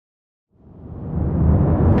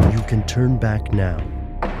can turn back now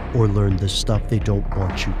or learn the stuff they don't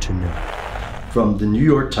want you to know. From the New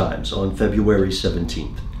York Times on February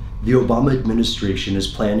 17th. The Obama administration is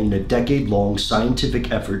planning a decade-long scientific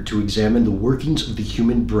effort to examine the workings of the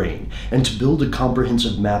human brain and to build a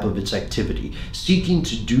comprehensive map of its activity, seeking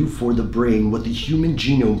to do for the brain what the Human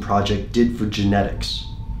Genome Project did for genetics.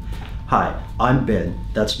 Hi, I'm Ben.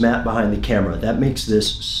 That's Matt behind the camera. That makes this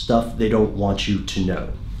stuff they don't want you to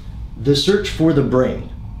know. The search for the brain,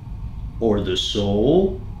 or the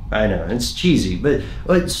soul. I know, it's cheesy,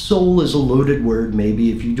 but soul is a loaded word.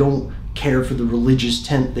 Maybe if you don't care for the religious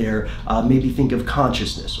tent there, maybe think of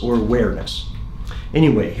consciousness or awareness.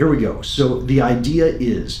 Anyway, here we go. So the idea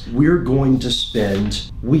is we're going to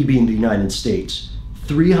spend, we being the United States,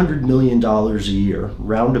 $300 million a year,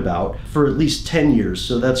 roundabout, for at least 10 years.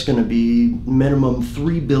 So that's going to be minimum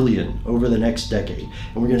 $3 billion over the next decade.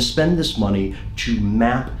 And we're going to spend this money to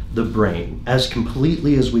map the brain as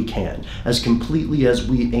completely as we can, as completely as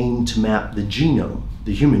we aim to map the genome,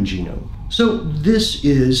 the human genome. So this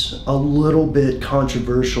is a little bit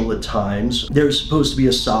controversial at times. There's supposed to be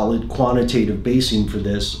a solid quantitative basing for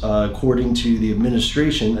this. According to the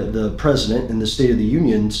administration, the president in the State of the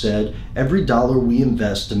Union said, every dollar we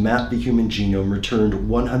invest to map the human genome returned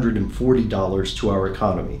 $140 to our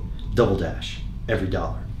economy. Double dash, every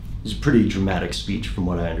dollar. It's a pretty dramatic speech from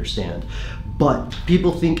what I understand. But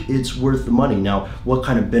people think it's worth the money. Now, what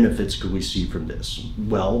kind of benefits could we see from this?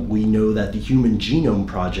 Well, we know that the Human Genome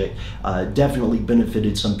Project definitely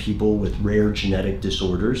benefited some people with rare genetic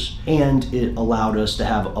disorders, and it allowed us to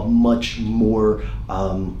have a much more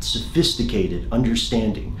sophisticated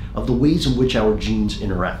understanding of the ways in which our genes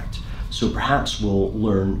interact. So perhaps we'll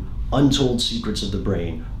learn untold secrets of the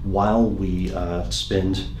brain while we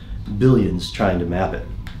spend billions trying to map it.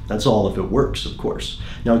 That's all if it works, of course.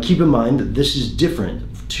 Now keep in mind that this is different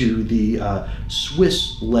to the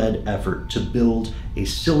Swiss-led effort to build a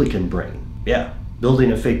silicon brain. Yeah,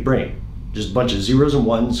 building a fake brain. Just a bunch of zeros and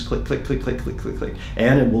ones, click, click, click, click, click, click, click.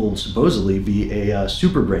 And it will supposedly be a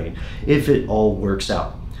super brain if it all works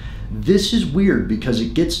out. This is weird because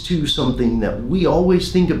it gets to something that we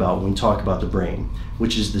always think about when we talk about the brain,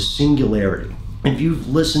 which is the singularity. If you've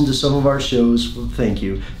listened to some of our shows, well, thank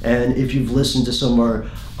you. And if you've listened to some of our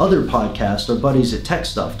other podcasts, our buddies at Tech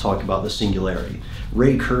Stuff talk about the singularity.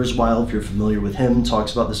 Ray Kurzweil, if you're familiar with him,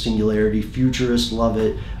 talks about the singularity. Futurists love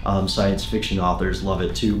it. Science fiction authors love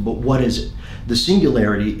it too. But what is it? The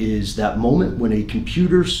singularity is that moment when a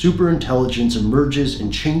computer superintelligence emerges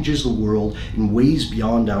and changes the world in ways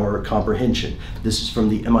beyond our comprehension. This is from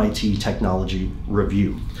the MIT Technology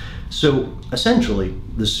Review. So essentially,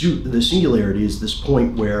 the singularity is this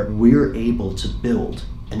point where we're able to build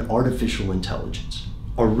an artificial intelligence,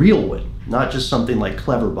 a real one, not just something like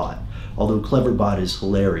Cleverbot, although Cleverbot is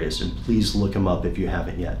hilarious, and please look him up if you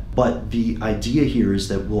haven't yet. But the idea here is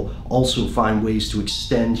that we'll also find ways to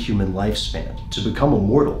extend human lifespan, to become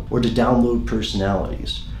immortal, or to download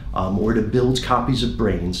personalities, or to build copies of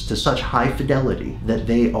brains to such high fidelity that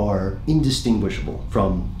they are indistinguishable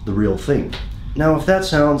from the real thing. Now, if that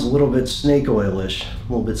sounds a little bit snake oil-ish, a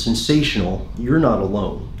little bit sensational, you're not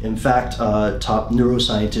alone. In fact, top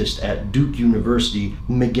neuroscientist at Duke University,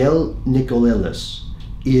 Miguel Nicolelis,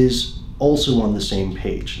 is also on the same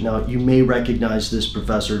page. Now, you may recognize this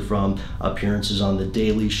professor from appearances on The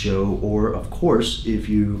Daily Show, or of course, if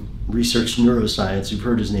you research neuroscience, you've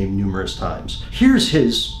heard his name numerous times. Here's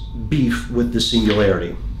his beef with the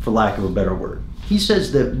singularity, for lack of a better word. He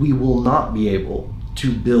says that we will not be able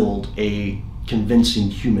to build a convincing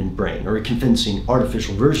human brain, or a convincing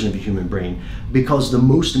artificial version of a human brain, because the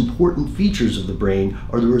most important features of the brain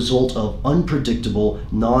are the result of unpredictable,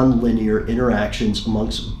 non-linear interactions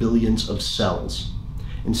amongst billions of cells.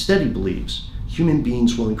 Instead, he believes, human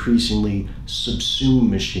beings will increasingly subsume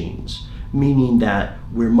machines, meaning that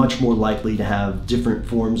we're much more likely to have different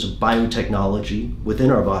forms of biotechnology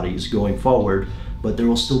within our bodies going forward, but there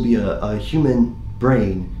will still be a human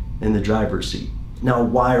brain in the driver's seat. Now,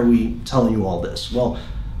 why are we telling you all this? Well,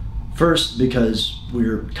 first, because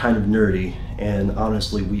we're kind of nerdy, and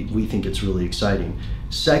honestly, we think it's really exciting.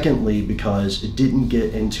 Secondly, because it didn't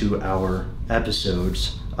get into our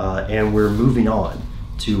episodes, and we're moving on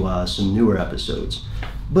to some newer episodes.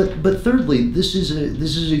 But thirdly, this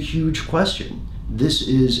is a huge question. This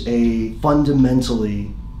is a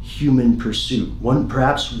fundamentally human pursuit,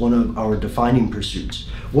 perhaps one of our defining pursuits.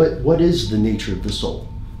 What is the nature of the soul?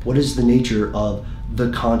 What is the nature of the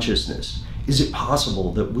consciousness? Is it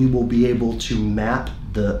possible that we will be able to map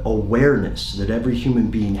the awareness that every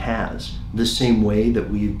human being has, the same way that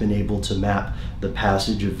we've been able to map the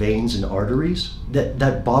passage of veins and arteries,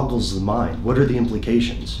 that boggles the mind. What are the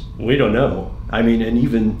implications? We don't know. I mean, and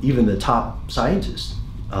even the top scientists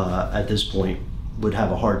at this point would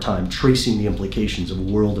have a hard time tracing the implications of a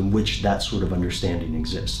world in which that sort of understanding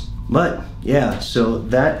exists. But yeah, so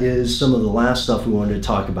that is some of the last stuff we wanted to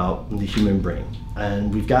talk about in the human brain.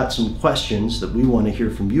 And we've got some questions that we want to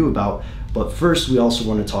hear from you about. But first, we also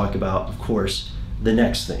want to talk about, of course, the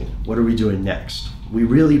next thing. What are we doing next? We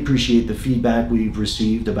really appreciate the feedback we've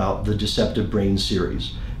received about the Deceptive Brain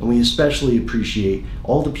series. And we especially appreciate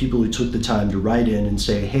all the people who took the time to write in and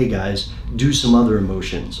say, hey guys, do some other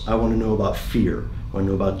emotions. I want to know about fear. I want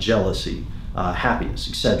to know about jealousy, happiness,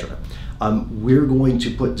 etc. We're going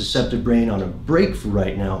to put Deceptive Brain on a break for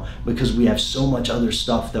right now because we have so much other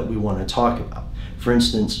stuff that we want to talk about. For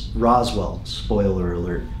instance, Roswell, spoiler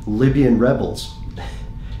alert, Libyan rebels,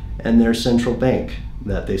 and their central bank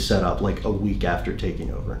that they set up like a week after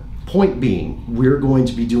taking over. Point being, we're going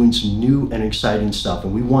to be doing some new and exciting stuff,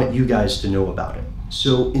 and we want you guys to know about it.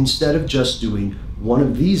 So instead of just doing one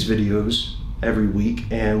of these videos every week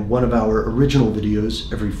and one of our original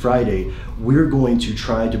videos every Friday, we're going to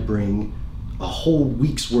try to bring a whole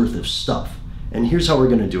week's worth of stuff. And here's how we're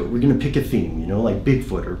going to do it. We're going to pick a theme, like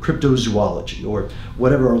Bigfoot or cryptozoology or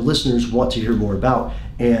whatever our listeners want to hear more about.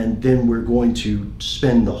 And then we're going to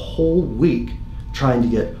spend the whole week trying to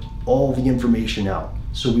get all the information out.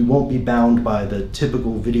 So we won't be bound by the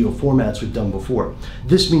typical video formats we've done before.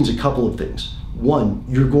 This means a couple of things. One,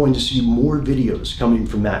 you're going to see more videos coming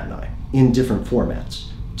from Matt and I in different formats.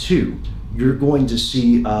 Two, you're going to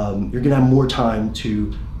see, you're going to have more time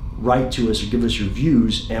to write to us or give us your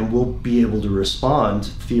views, and we'll be able to respond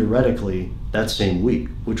theoretically that same week,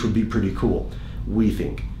 which would be pretty cool, we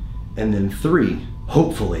think. And then three,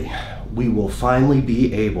 hopefully, we will finally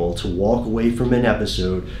be able to walk away from an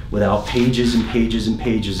episode without pages and pages and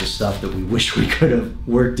pages of stuff that we wish we could have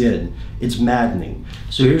worked in. It's maddening.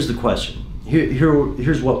 So here's the question.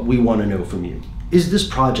 Here's what we want to know from you. Is this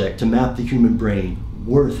project to map the human brain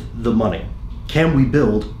worth the money? Can we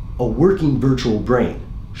build a working virtual brain?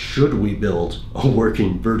 Should we build a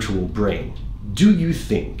working virtual brain? Do you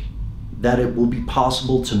think that it will be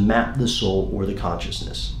possible to map the soul or the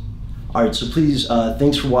consciousness? All right, so please,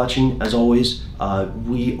 thanks for watching. As always,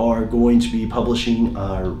 we are going to be publishing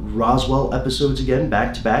our Roswell episodes again,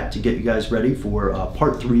 back to back, to get you guys ready for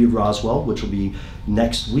part 3 of Roswell, which will be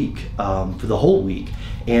next week, for the whole week.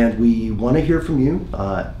 And we want to hear from you.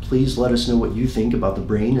 Please let us know what you think about the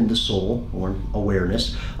brain and the soul, or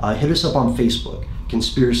awareness. Hit us up on Facebook,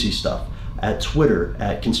 Conspiracy Stuff, at Twitter,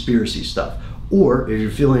 at Conspiracy Stuff. Or if you're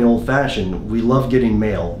feeling old-fashioned, we love getting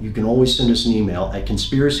mail. You can always send us an email at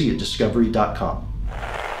conspiracy@discovery.com.